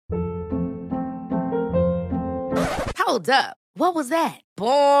Hold up. What was that?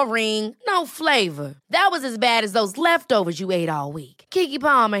 Boring. No flavor. That was as bad as those leftovers you ate all week. Keke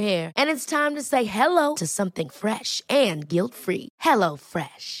Palmer here. And it's time to say hello to something fresh and guilt-free. Hello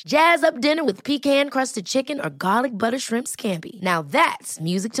Fresh. Jazz up dinner with pecan-crusted chicken or garlic butter shrimp scampi. Now that's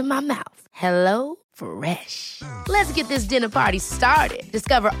music to my mouth. Hello Fresh. Let's get this dinner party started.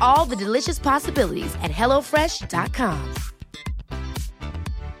 Discover all the delicious possibilities at hellofresh.com.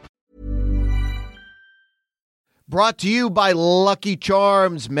 Brought to you by Lucky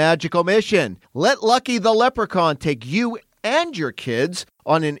Charms Magical Mission. Let Lucky the Leprechaun take you and your kids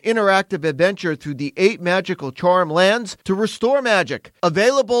on an interactive adventure through the 8 magical charm lands to restore magic.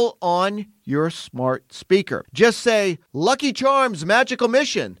 Available on your smart speaker. Just say Lucky Charms Magical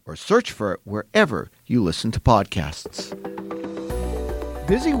Mission or search for it wherever you listen to podcasts.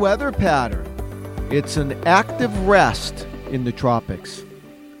 Busy weather pattern. It's an active rest in the tropics.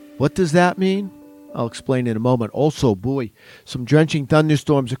 What does that mean? I'll explain in a moment. Also, some drenching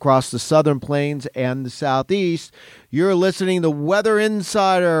thunderstorms across the southern plains and the southeast. You're listening to Weather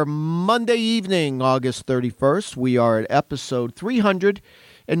Insider, Monday evening, August 31st. We are at episode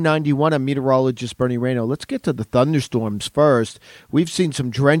 391. I'm meteorologist Bernie Rayno. Let's get to the thunderstorms first. We've seen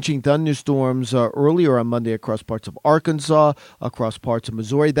some drenching thunderstorms earlier on Monday across parts of Arkansas, across parts of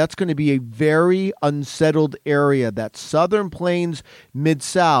Missouri. That's going to be a very unsettled area, that southern plains,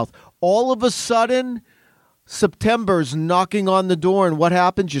 mid-south. All of a sudden, September's knocking on the door, and what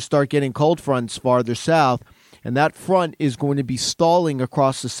happens? You start getting cold fronts farther south, and that front is going to be stalling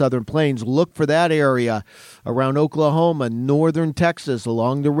across the southern plains. Look for that area around Oklahoma, northern Texas,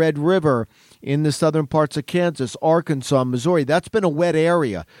 along the Red River, in the southern parts of Kansas, Arkansas, Missouri. That's been a wet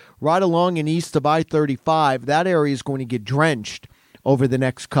area. Right along and east of I-35, that area is going to get drenched over the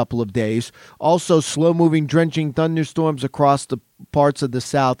next couple of days. Also, slow-moving, drenching thunderstorms across the parts of the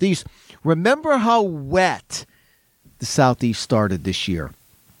southeast. Remember how wet the southeast started this year.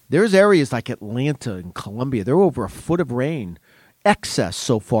 There's areas like Atlanta and Columbia. They're over a foot of rain excess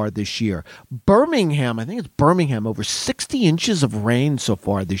so far this year. Birmingham, I think it's Birmingham, over 60 inches of rain so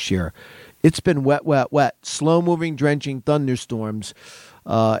far this year. It's been wet, wet, wet. Slow-moving, drenching thunderstorms.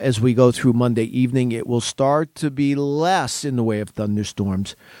 As we go through Monday evening, it will start to be less in the way of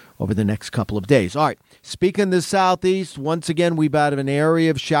thunderstorms over the next couple of days. All right, speaking of the southeast, once again, we've had an area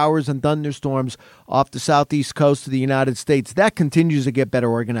of showers and thunderstorms off the southeast coast of the United States. That continues to get better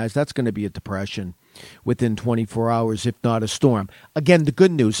organized. That's going to be a depression within 24 hours, if not a storm. Again, the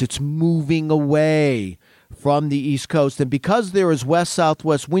good news, it's moving away from the east coast. And because there is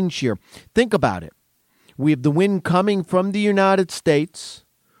west-southwest wind shear, think about it. We have the wind coming from the United States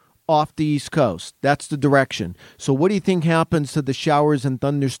off the East Coast. That's the direction. So what do you think happens to the showers and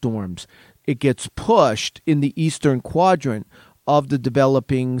thunderstorms? It gets pushed in the eastern quadrant of the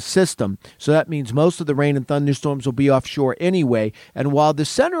developing system. So that means most of the rain and thunderstorms will be offshore anyway. And while the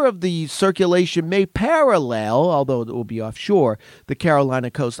center of the circulation may parallel, although it will be offshore, the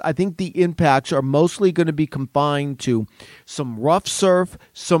Carolina coast, I think the impacts are mostly going to be confined to some rough surf,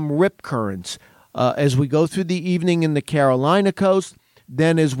 some rip currents. As we go through the evening in the Carolina coast,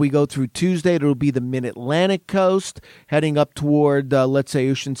 then as we go through Tuesday, it'll be the mid-Atlantic coast, heading up toward, let's say,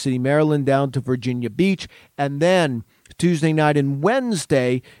 Ocean City, Maryland, down to Virginia Beach. And then Tuesday night and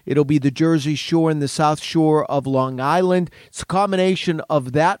Wednesday, it'll be the Jersey Shore and the South Shore of Long Island. It's a combination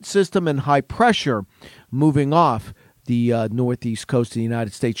of that system and high pressure moving off the northeast coast of the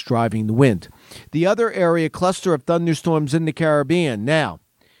United States, driving the wind. The other area, cluster of thunderstorms in the Caribbean. Now,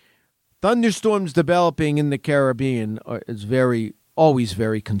 thunderstorms developing in the Caribbean is always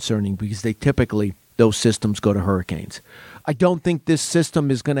very concerning because those systems go to hurricanes. I don't think this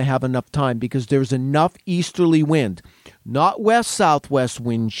system is going to have enough time because there's enough easterly wind, not west-southwest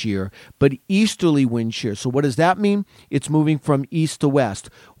wind shear, but easterly wind shear. So what does that mean? It's moving from east to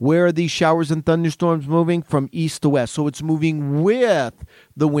west. Where are these showers and thunderstorms moving? From east to west. So it's moving with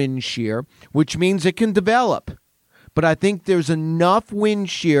the wind shear, which means it can develop. But I think there's enough wind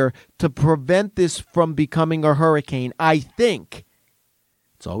shear to prevent this from becoming a hurricane. I think.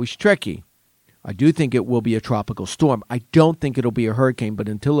 It's always tricky. I do think it will be a tropical storm. I don't think it'll be a hurricane, but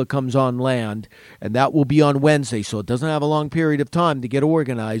until it comes on land, and that will be on Wednesday, so it doesn't have a long period of time to get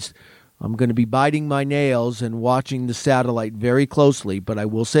organized, I'm going to be biting my nails and watching the satellite very closely. But I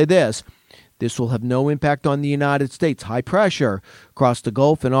will say this. This will have no impact on the United States. High pressure across the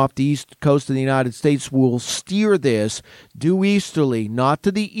Gulf and off the east coast of the United States will steer this due easterly, not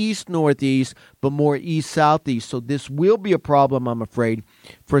to the east-northeast, but more east-southeast. So this will be a problem, I'm afraid,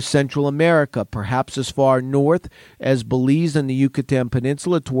 for Central America, perhaps as far north as Belize and the Yucatan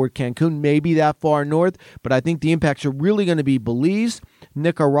Peninsula toward Cancun, maybe that far north. But I think the impacts are really going to be Belize,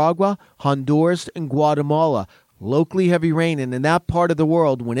 Nicaragua, Honduras, and Guatemala. locally heavy rain. And in that part of the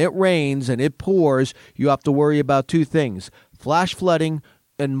world, when it rains and it pours, you have to worry about two things: flash flooding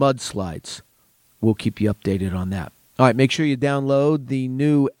and mudslides. We'll keep you updated on that. All right, make sure you download the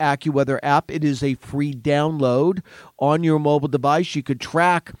new AccuWeather app. It is a free download on your mobile device. You could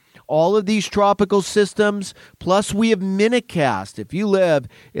track all of these tropical systems. Plus, we have Minicast. If you live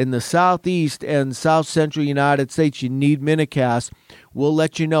in the southeast and south central United States, you need Minicast. We'll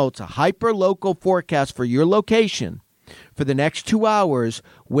let you know. It's a hyper-local forecast for your location for the next 2 hours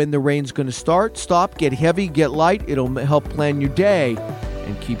when the rain's going to start, stop, get heavy, get light. It'll help plan your day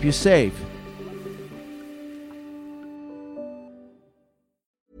and keep you safe.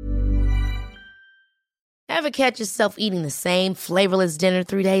 Ever catch yourself eating the same flavorless dinner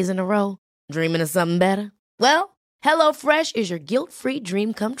 3 days in a row? Dreaming of something better? Well, HelloFresh is your guilt-free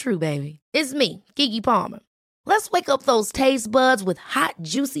dream come true, baby. It's me, Keke Palmer. Let's wake up those taste buds with hot,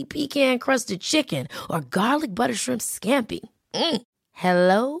 juicy pecan-crusted chicken or garlic butter shrimp scampi.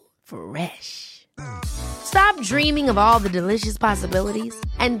 Hello Fresh. Stop dreaming of all the delicious possibilities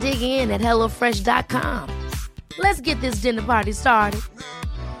and dig in at HelloFresh.com. Let's get this dinner party started.